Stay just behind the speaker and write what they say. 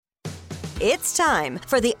It's time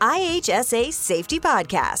for the IHSA Safety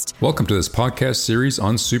Podcast. Welcome to this podcast series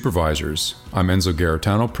on supervisors. I'm Enzo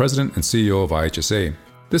Garetano, President and CEO of IHSA.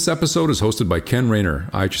 This episode is hosted by Ken Rayner,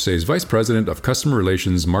 IHSA's Vice President of Customer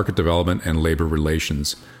Relations, Market Development, and Labor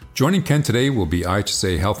Relations. Joining Ken today will be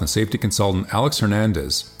IHSA Health and Safety Consultant Alex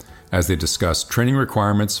Hernandez as they discuss training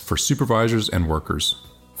requirements for supervisors and workers.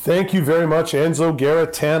 Thank you very much, Enzo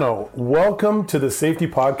Garetano. Welcome to the Safety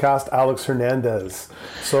Podcast, Alex Hernandez.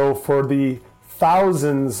 So for the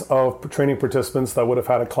thousands of training participants that would have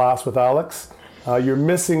had a class with Alex, you're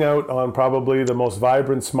missing out on probably the most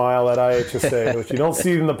vibrant smile at IHSA, which you don't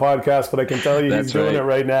see in the podcast, but I can tell you he's doing it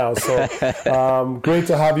right now. So great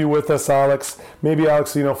to have you with us, Alex. Maybe,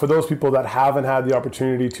 Alex, for those people that haven't had the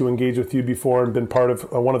opportunity to engage with you before and been part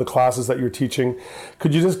of one of the classes that you're teaching,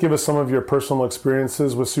 could you just give us some of your personal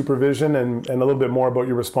experiences with supervision and a little bit more about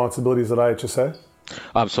your responsibilities at IHSA?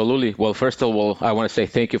 Absolutely. Well, first of all, I want to say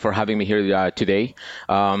thank you for having me here today.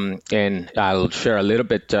 And I'll share a little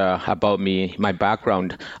bit about my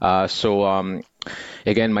background.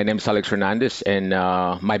 Again, my name is Alex Hernandez, and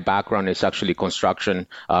my background is actually construction.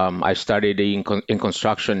 I started in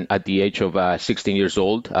construction at the age of 16 years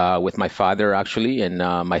old with my father, actually, and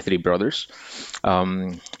my three brothers.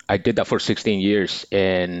 I did that for 16 years,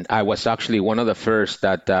 and I was actually one of the first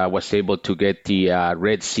that was able to get the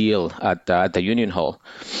Red Seal at the Union Hall.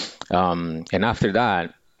 And after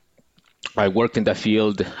that, I worked in the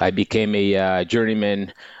field. I became a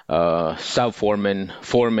journeyman, sub-foreman,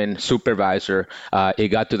 foreman, supervisor. It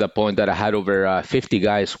got to the point that I had over 50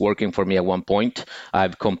 guys working for me at one point.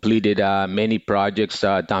 I've completed many projects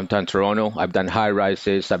downtown Toronto. I've done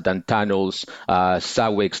high-rises. I've done tunnels,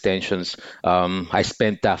 subway extensions. I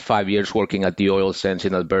spent 5 years working at the oil sands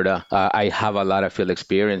in Alberta. I have a lot of field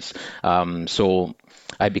experience. So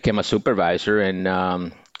I became a supervisor,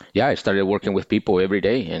 and I started working with people every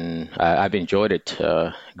day, and I've enjoyed it.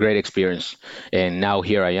 Great experience. And now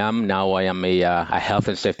here I am. Now I am a health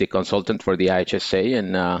and safety consultant for the IHSA,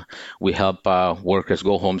 and we help workers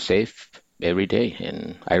go home safe every day.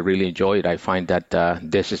 And I really enjoy it. I find that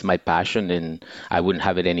this is my passion, and I wouldn't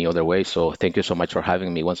have it any other way. So thank you so much for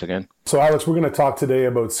having me once again. So Alex, we're going to talk today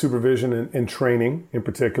about supervision and training in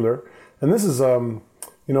particular. And this is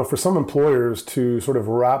for some employers to sort of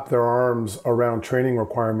wrap their arms around training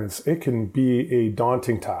requirements, it can be a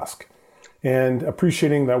daunting task. And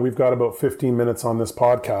appreciating that we've got about 15 minutes on this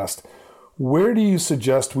podcast, where do you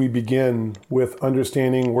suggest we begin with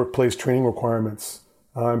understanding workplace training requirements,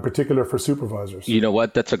 in particular for supervisors? You know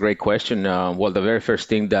what? That's a great question. Well, the very first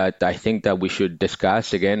thing that I think that we should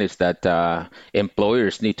discuss again is that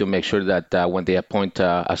employers need to make sure that when they appoint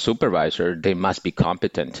a supervisor, they must be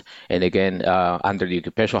competent. And again, under the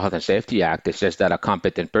Occupational Health and Safety Act, it says that a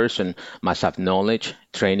competent person must have knowledge,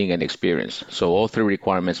 training, and experience. So all three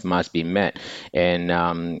requirements must be met.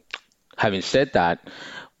 And having said that,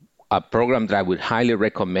 a program that I would highly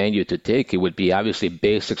recommend you to take, it would be obviously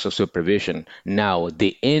basics of supervision. Now,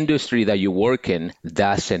 the industry that you work in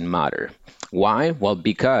doesn't matter. Why? Well,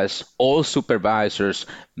 because all supervisors,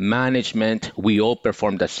 management, we all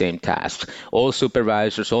perform the same tasks. All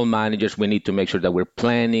supervisors, all managers, we need to make sure that we're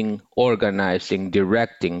planning, organizing,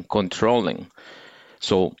 directing, controlling.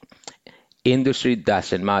 So industry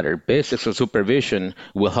doesn't matter. Basics of supervision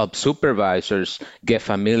will help supervisors get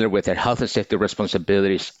familiar with their health and safety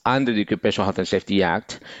responsibilities under the Occupational Health and Safety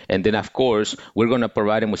Act. And then, of course, we're going to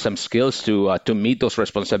provide them with some skills to meet those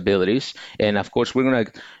responsibilities. And, of course, we're going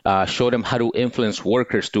to show them how to influence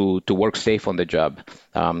workers to work safe on the job.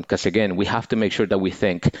 Because, again, we have to make sure that we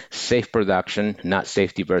think safe production, not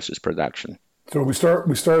safety versus production. So we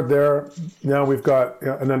start there. Now we've got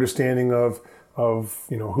an understanding of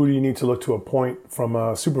who do you need to look to appoint from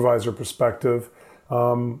a supervisor perspective.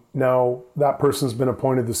 Now that person's been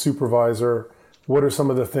appointed the supervisor. What are some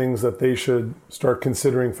of the things that they should start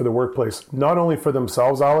considering for the workplace, not only for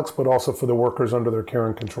themselves, Alex, but also for the workers under their care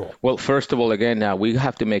and control? Well, first of all, again, we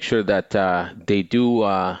have to make sure that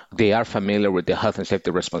they are familiar with the health and safety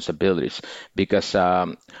responsibilities, because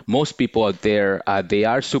most people out there, they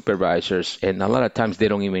are supervisors, and a lot of times they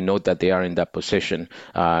don't even know that they are in that position.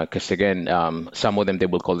 Because again, some of them, they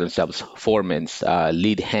will call themselves foremen,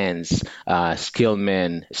 lead hands, skilled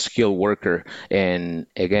men, skilled worker, and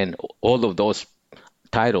again, all of those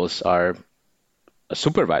titles are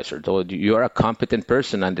supervisor. So you are a competent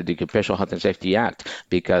person under the Occupational Health and Safety Act,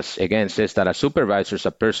 because again, it says that a supervisor is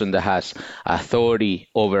a person that has authority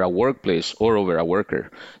over a workplace or over a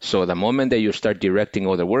worker. So the moment that you start directing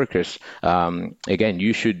other workers, again,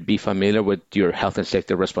 you should be familiar with your health and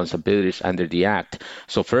safety responsibilities under the Act.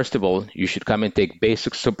 So first of all, you should come and take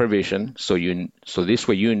basic supervision. So this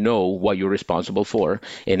way you know what you're responsible for.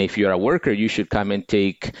 And if you're a worker, you should come and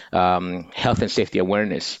take health and safety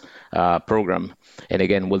awareness program. And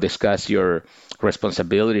again, we'll discuss your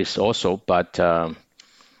responsibilities also, but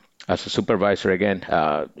as a supervisor, again,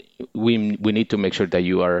 we need to make sure that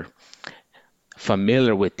you are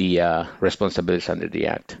familiar with the responsibilities under the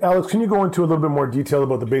Act. Alex, can you go into a little bit more detail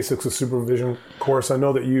about the basics of supervision course? I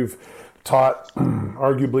know that you've taught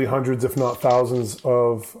arguably hundreds, if not thousands,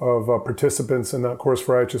 of participants in that course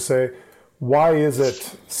for IHSA. Why is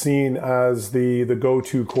it seen as the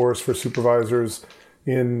go-to course for supervisors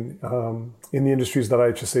in the industries that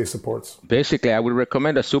IHSA supports? Basically, I would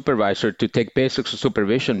recommend a supervisor to take basics of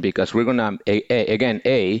supervision, because we're going to,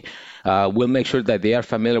 we'll make sure that they are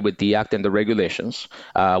familiar with the Act and the regulations.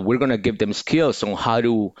 We're going to give them skills on how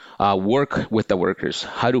to work with the workers,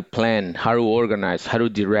 how to plan, how to organize, how to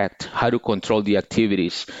direct, how to control the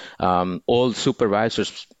activities. All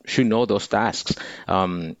supervisors should know those tasks.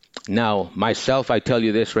 Now, myself, I tell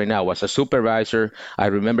you this right now, as a supervisor, I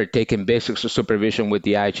remember taking basics of supervision with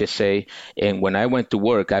the IHSA, and when I went to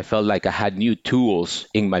work, I felt like I had new tools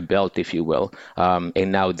in my belt, if you will.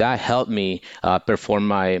 And now that helped me perform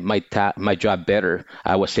my job better.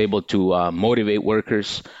 I was able to motivate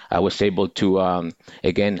workers. I was able to,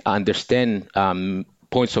 again, understand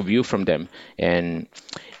points of view from them. And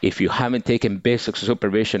if you haven't taken basic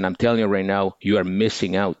supervision, I'm telling you right now, you are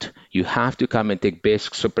missing out. You have to come and take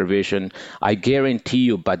basic supervision. I guarantee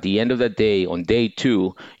you, by the end of the day, on day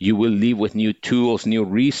 2, you will leave with new tools, new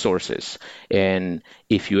resources. And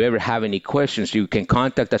if you ever have any questions, you can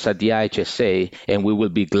contact us at the IHSA, and we will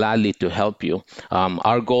be gladly to help you.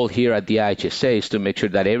 Our goal here at the IHSA is to make sure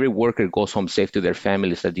that every worker goes home safe to their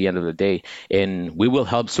families at the end of the day. And we will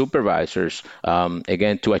help supervisors,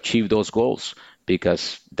 again, to achieve those goals,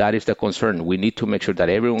 because that is the concern. We need to make sure that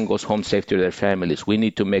everyone goes home safe to their families. We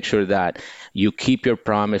need to make sure that you keep your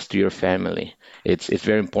promise to your family. It's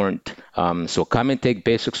very important. So come and take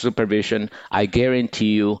basic supervision. I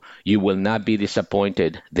guarantee you, you will not be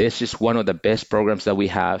disappointed. This is one of the best programs that we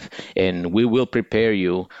have, and we will prepare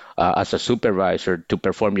you as a supervisor to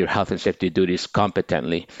perform your health and safety duties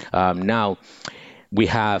competently. Now, we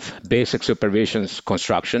have basic supervisions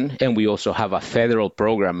construction, and we also have a federal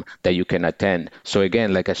program that you can attend. So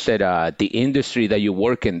again, like I said, the industry that you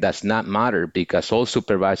work in does not matter, because all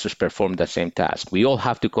supervisors perform the same task. We all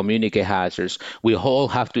have to communicate hazards. We all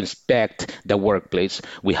have to inspect the workplace.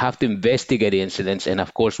 We have to investigate incidents. And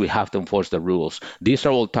of course, we have to enforce the rules. These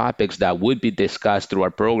are all topics that would be discussed through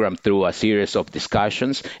our program through a series of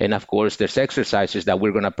discussions. And of course, there's exercises that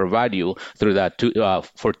we're going to provide you through that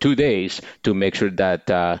for 2 days to make sure that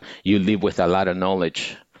you live with a lot of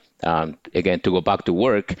knowledge, again, to go back to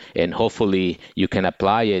work, and hopefully you can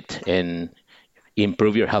apply it and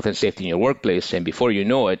improve your health and safety in your workplace. And before you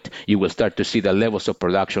know it, you will start to see the levels of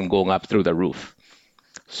production going up through the roof.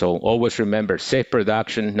 So always remember, safe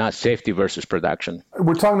production, not safety versus production.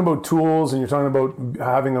 We're talking about tools, and you're talking about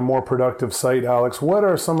having a more productive site, Alex. What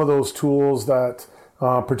are some of those tools that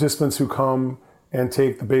participants who come and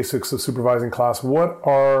take the basics of supervising class, what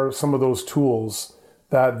are some of those tools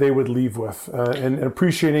that they would leave with? And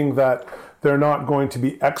appreciating that they're not going to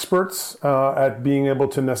be experts at being able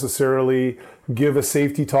to necessarily give a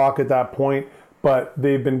safety talk at that point, but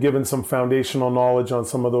they've been given some foundational knowledge on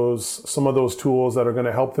some of those tools that are going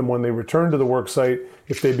to help them when they return to the work site,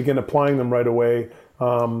 if they begin applying them right away,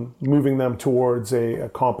 moving them towards a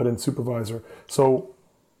competent supervisor. So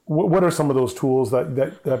what are some of those tools that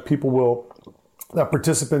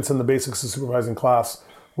participants in the basics of supervising class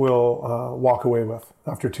will walk away with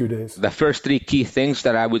after 2 days? The first 3 key things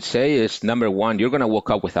that I would say is, number 1, you're going to walk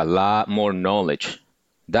up with a lot more knowledge.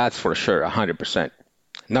 That's for sure, 100%.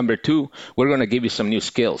 Number 2, we're going to give you some new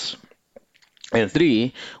skills. And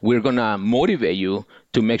 3, we're going to motivate you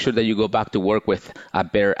to make sure that you go back to work with a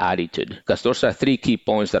better attitude, because those are 3 key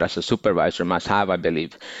points that as a supervisor must have, I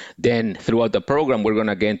believe. Then throughout the program, we're going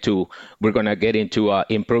to get into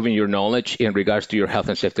improving your knowledge in regards to your health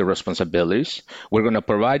and safety responsibilities. We're going to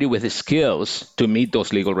provide you with the skills to meet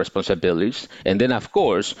those legal responsibilities. And then, of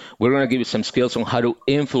course, we're going to give you some skills on how to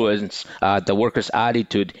influence the workers'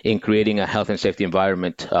 attitude in creating a health and safety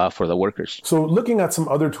environment for the workers. So looking at some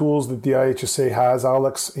other tools that the IHSA has,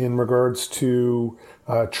 Alex, in regards to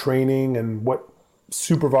training and what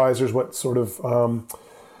supervisors, what sort of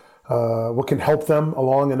help them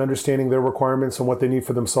along in understanding their requirements and what they need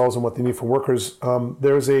for themselves and what they need for workers.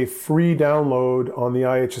 There's a free download on the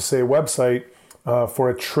IHSA website for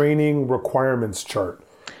a training requirements chart.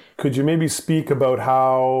 Could you maybe speak about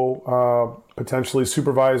how potentially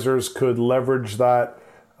supervisors could leverage that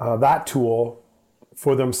tool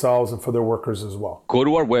for themselves and for their workers as well? Go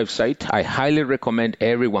to our website. I highly recommend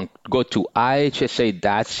everyone go to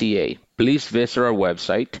ihsa.ca. Please visit our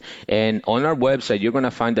website. And on our website, you're going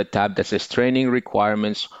to find a tab that says Training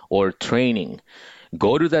Requirements or Training.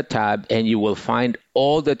 Go to that tab and you will find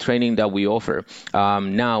all the training that we offer.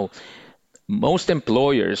 Now, most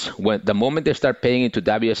employers, the moment they start paying into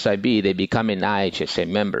WSIB, they become an IHSA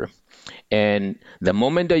member. And the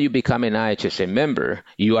moment that you become an IHSA member,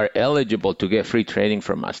 you are eligible to get free training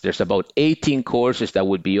from us. There's about 18 courses that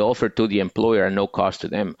would be offered to the employer at no cost to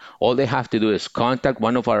them. All they have to do is contact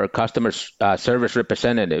one of our customer service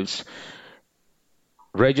representatives,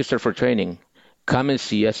 register for training, come and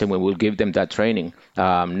see us, and we will give them that training.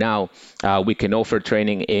 Now, we can offer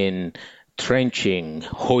training in trenching,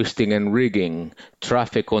 hoisting and rigging,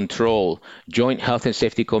 traffic control, joint health and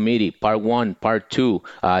safety committee, part 1, part 2,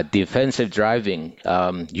 defensive driving,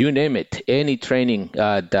 you name it, any training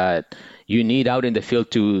that you need out in the field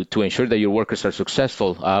to ensure that your workers are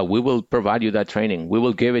successful, we will provide you that training. We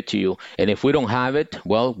will give it to you. And if we don't have it,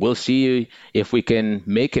 well, we'll see if we can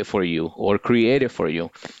make it for you or create it for you.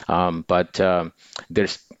 But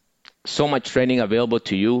there's so much training available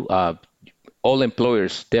to you. All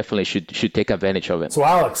employers definitely should take advantage of it. So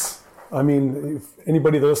Alex, I mean, if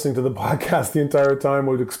anybody listening to the podcast the entire time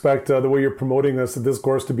would expect the way you're promoting this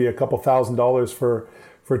course to be a couple $1,000s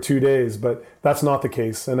for 2 days, but that's not the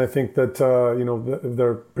case. And I think that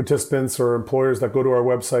the participants or employers that go to our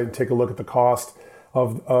website and take a look at the cost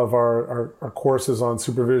of our courses on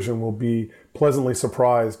supervision will be pleasantly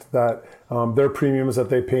surprised that their premiums that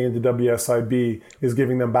they pay into WSIB is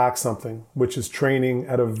giving them back something, which is training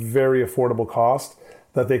at a very affordable cost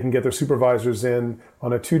that they can get their supervisors in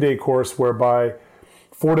on a 2-day course whereby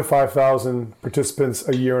 4,000 to 5,000 participants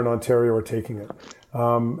a year in Ontario are taking it.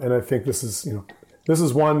 And I think this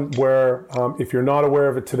is one where if you're not aware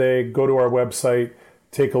of it today, go to our website,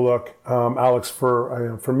 take a look. Alex,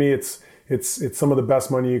 for me, it's some of the best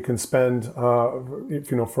money you can spend,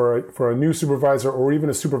 for a new supervisor or even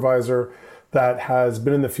a supervisor that has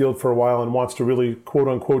been in the field for a while and wants to really, quote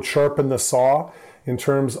unquote, sharpen the saw in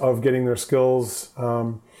terms of getting their skills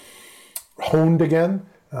honed again.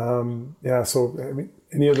 So I mean,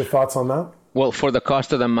 any other thoughts on that? Well, for the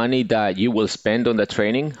cost of the money that you will spend on the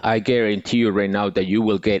training, I guarantee you right now that you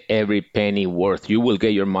will get every penny worth. You will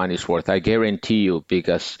get your money's worth. I guarantee you,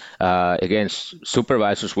 because again,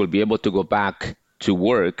 supervisors will be able to go back to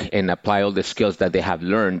work and apply all the skills that they have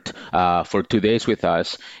learned for 2 days with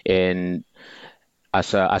us. And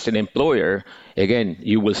as an employer, again,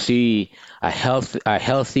 you will see a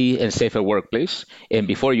healthy and safer workplace. And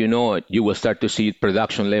before you know it, you will start to see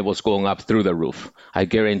production levels going up through the roof. I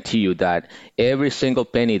guarantee you that every single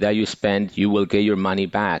penny that you spend, you will get your money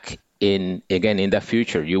back. In the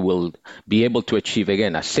future, you will be able to achieve,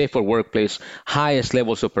 again, a safer workplace, highest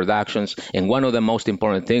levels of productions. And one of the most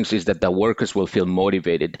important things is that the workers will feel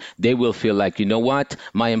motivated. They will feel like, you know what,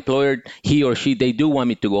 my employer, he or she, they do want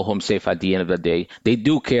me to go home safe at the end of the day. They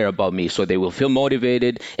do care about me. So they will feel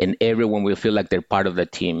motivated and everyone will feel like they're part of the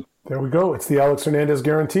team. There we go. It's the Alex Hernandez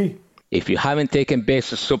guarantee. If you haven't taken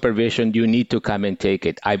basic supervision, you need to come and take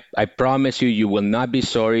it. I promise you, you will not be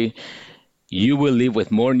sorry. You will leave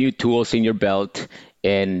with more new tools in your belt,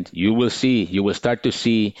 and you will start to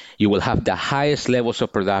see, you will have the highest levels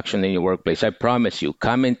of production in your workplace. I promise you,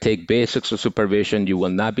 come and take basics of supervision. You will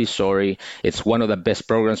not be sorry. It's one of the best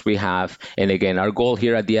programs we have. And again, our goal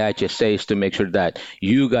here at the IHSA is to make sure that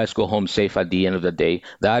you guys go home safe at the end of the day.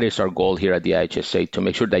 That is our goal here at the IHSA, to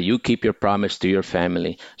make sure that you keep your promise to your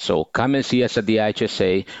family. So come and see us at the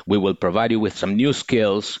IHSA. We will provide you with some new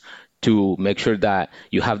skills to make sure that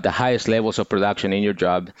you have the highest levels of production in your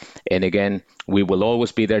job. And again, we will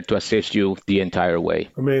always be there to assist you the entire way.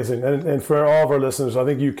 Amazing. And for all of our listeners, I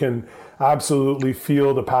think you can absolutely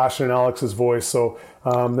feel the passion in Alex's voice. So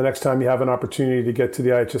the next time you have an opportunity to get to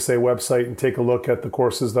the IHSA website and take a look at the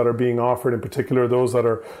courses that are being offered, in particular those that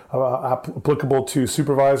are applicable to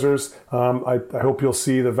supervisors, I hope you'll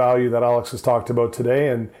see the value that Alex has talked about today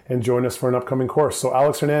and join us for an upcoming course. So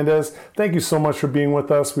Alex Hernandez, thank you so much for being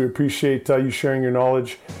with us. We appreciate you sharing your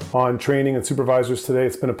knowledge on training and supervisors today.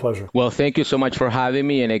 It's been a pleasure. Well, thank you so much for having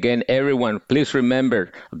me. And again, everyone, please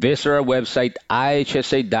remember, visit our website,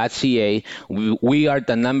 ihsa.ca. We are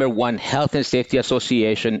the #1 health and safety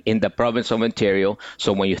association in the province of Ontario.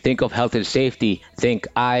 So when you think of health and safety, think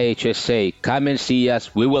IHSA. Come and see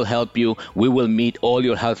us. We will help you. We will meet all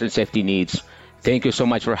your health and safety needs. Thank you so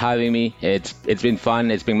much for having me. It's been fun.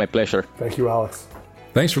 It's been my pleasure. Thank you, Alex.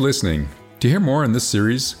 Thanks for listening. To hear more in this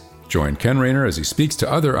series, join Ken Rayner as he speaks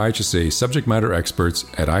to other IHSA subject matter experts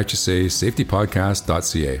at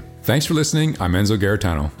ihsasafetypodcast.ca. Thanks for listening. I'm Enzo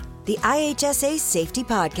Garetano. The IHSA Safety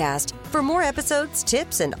Podcast. For more episodes,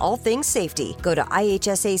 tips, and all things safety, go to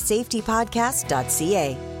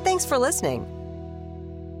ihsasafetypodcast.ca. Thanks for listening.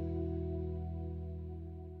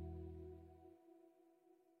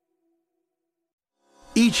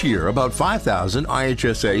 Each year, about 5,000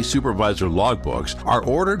 IHSA supervisor logbooks are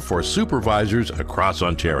ordered for supervisors across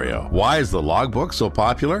Ontario. Why is the logbook so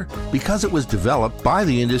popular? Because it was developed by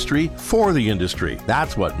the industry for the industry.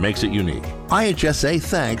 That's what makes it unique. IHSA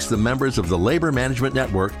thanks the members of the Labor Management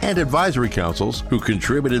Network and advisory councils who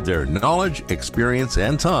contributed their knowledge, experience,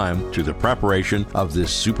 and time to the preparation of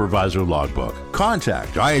this supervisor logbook.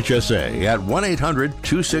 Contact IHSA at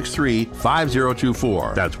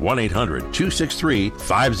 1-800-263-5024. That's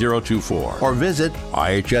 1-800-263-5024. Or visit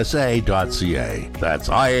ihsa.ca. That's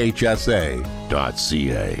ihsa.ca.